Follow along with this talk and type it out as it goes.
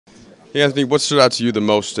Hey, Anthony, what stood out to you the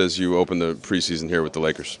most as you opened the preseason here with the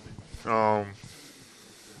Lakers? Um,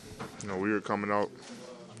 we were coming out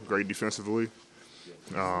great defensively.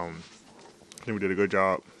 I think we did a good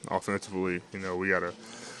job offensively. We got to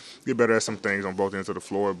get better at some things on both ends of the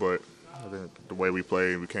floor, but I think the way we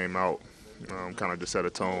played, we came out, kind of just set a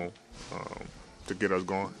tone to get us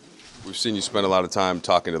going. We've seen you spend a lot of time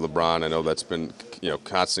talking to LeBron. I know that's been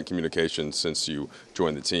constant communication since you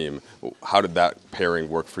joined the team. How did that pairing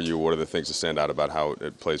work for you? What are the things that stand out about how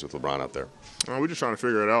it plays with LeBron out there? We're just trying to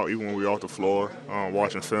figure it out, even when we're off the floor,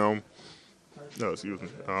 watching film. No, excuse me.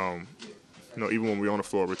 Even when we're on the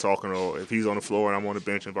floor, we're talking. Or if he's on the floor and I'm on the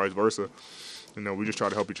bench, and vice versa. We just try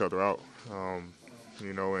to help each other out.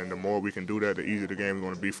 And the more we can do that, the easier the game is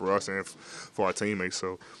going to be for us and for our teammates.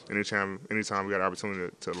 So anytime we got an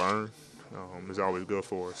opportunity to learn, it's always good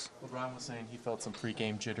for us. LeBron was saying he felt some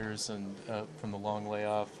pregame jitters and from the long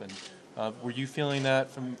layoff. And were you feeling that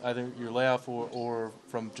from either your layoff or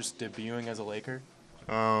from just debuting as a Laker?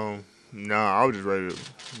 Nah, I was just ready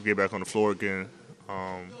to get back on the floor again.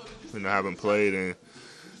 I haven't played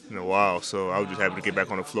in a while, so I was just happy to get back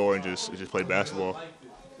on the floor and just play basketball.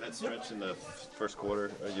 That stretch in the first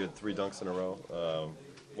quarter, you had 3 dunks in a row.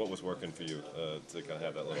 What was working for you to kind of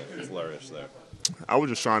have that little flourish there? I was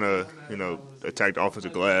just trying to, attack the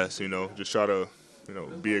offensive glass. Just try to,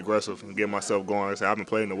 be aggressive and get myself going. Like I said, I haven't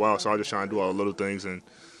played in a while, so I was just trying to do all the little things, and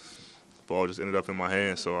the ball just ended up in my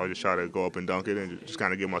hand. So I just try to go up and dunk it and just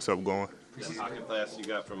kind of get myself going. The pocket pass you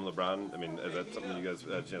got from LeBron, is that something you guys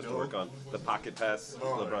had a chance to work on? The pocket pass,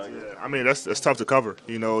 LeBron? Yeah. That's tough to cover.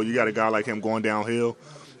 You got a guy like him going downhill,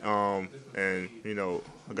 and, a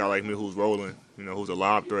guy like me who's rolling, who's a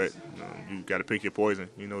lob threat. You got to pick your poison.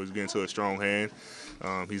 He's getting to a strong hand.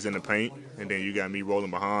 He's in the paint, and then you got me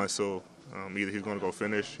rolling behind. So either he's going to go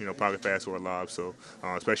finish, pocket pass or a lob. So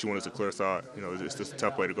especially when it's a clear side, it's just a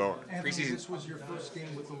tough way to guard. Anthony, this was your first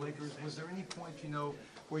game with the Lakers. Was there any point,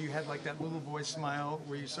 where you had like that little boy smile,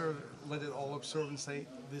 where you sort of let it all absorb and say,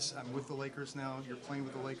 "This, I'm with the Lakers now. You're playing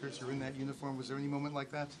with the Lakers. You're in that uniform." Was there any moment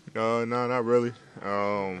like that? No, not really.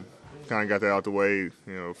 Kind of got that out the way,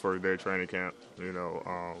 first day of training camp.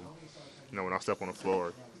 When I step on the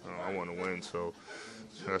floor, I want to win. So,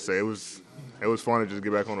 like I say, it was fun to just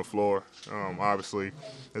get back on the floor. Obviously,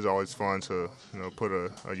 it's always fun to put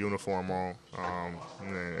a uniform on,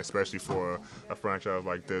 and especially for a franchise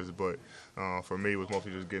like this. But for me, it was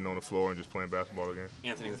mostly just getting on the floor and just playing basketball again.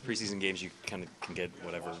 Anthony, with preseason games, you kind of can get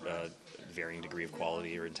whatever varying degree of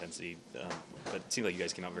quality or intensity, but it seemed like you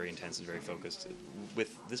guys came out very intense and very focused.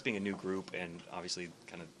 With this being a new group and obviously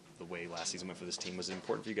kind of the way last season went for this team, was it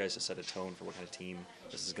important for you guys to set a tone for what kind of team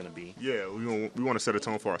this is going to be? Yeah, we want to set a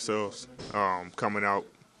tone for ourselves. Coming out,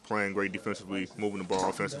 playing great defensively, moving the ball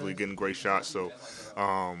offensively, getting great shots. So,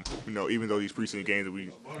 even though these preseason games,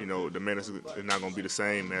 the minutes is not going to be the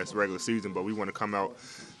same as regular season, but we want to come out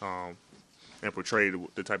and portray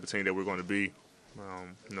the type of team that we're going to be.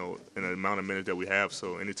 In the amount of minutes that we have.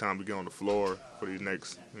 So anytime we get on the floor for these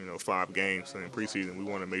next, 5 games in preseason, we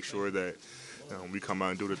want to make sure that we come out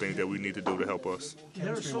and do the things that we need to do to help us.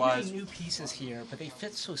 There are so many new pieces here, but they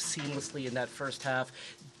fit so seamlessly in that first half.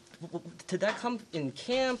 Did that come in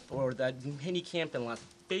camp or that mini camp in Las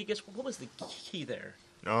Vegas? What was the key there?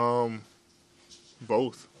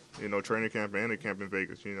 Both. Training camp and the camp in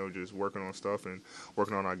Vegas. Just working on stuff and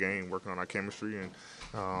working on our game, working on our chemistry, and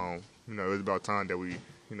it was about time that we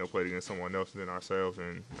played against someone else than ourselves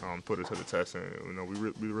and put it to the test. And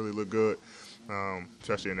we really look good,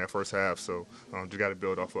 especially in that first half. So just got to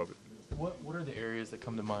build off of it. What are the areas that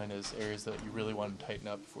come to mind as areas that you really want to tighten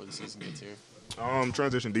up before the season gets here?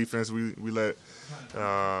 Transition defense. We let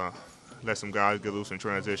some guys get loose in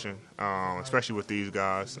transition, especially with these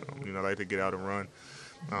guys. Like to get out and run.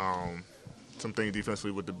 Some things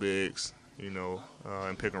defensively with the bigs,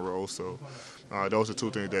 and pick and roll. So those are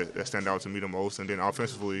 2 things that stand out to me the most. And then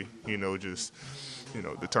offensively, just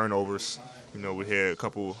the turnovers. We had a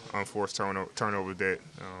couple unforced turnovers that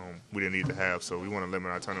we didn't need to have. So we want to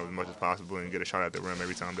limit our turnovers as much as possible and get a shot at the rim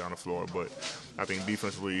every time down the floor. But I think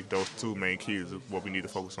defensively, those 2 main keys is what we need to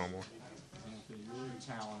focus on more. Your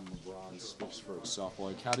talent, LeBron, speaks for itself.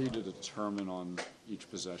 How do you determine on each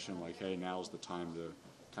possession, hey, now's the time to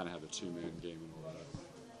kind of have a 2-man game and all that?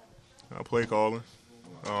 Play calling.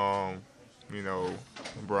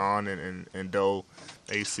 Bron and Doe,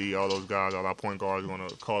 AC, all those guys, all our point guards are going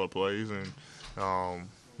to call the plays, and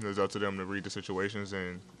it's up to them to read the situations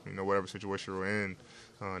and whatever situation we're in,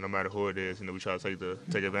 no matter who it is, we try to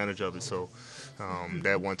take advantage of it. So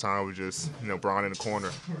that one time was just Bron in the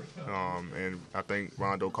corner, and I think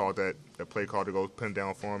Rondo called that that play call to go pin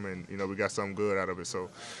down for them, and we got something good out of it. So,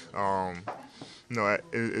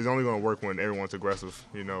 it's only going to work when everyone's aggressive,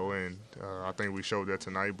 and I think we showed that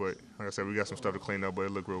tonight. But like I said, we got some stuff to clean up, but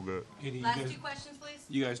it looked real good. Last two questions, please.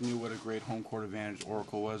 You guys knew what a great home court advantage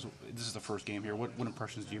Oracle was. This is the first game here. What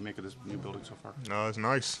impressions do you make of this new building so far? It's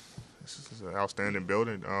nice. It's an outstanding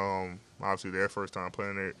building. Obviously, their first time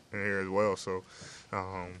playing it in here as well. So,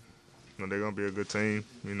 they're going to be a good team.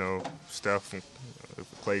 Steph, if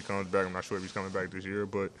Clay comes back, I'm not sure if he's coming back this year,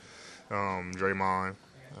 but Draymond,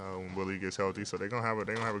 when Willie gets healthy, so they're gonna have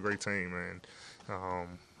a great team. And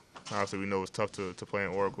obviously, we know it's tough to play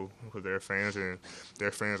in Oracle because their fans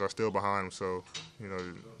are still behind them. So,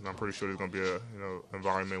 I'm pretty sure there's gonna be a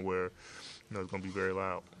environment where it's gonna be very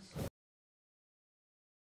loud.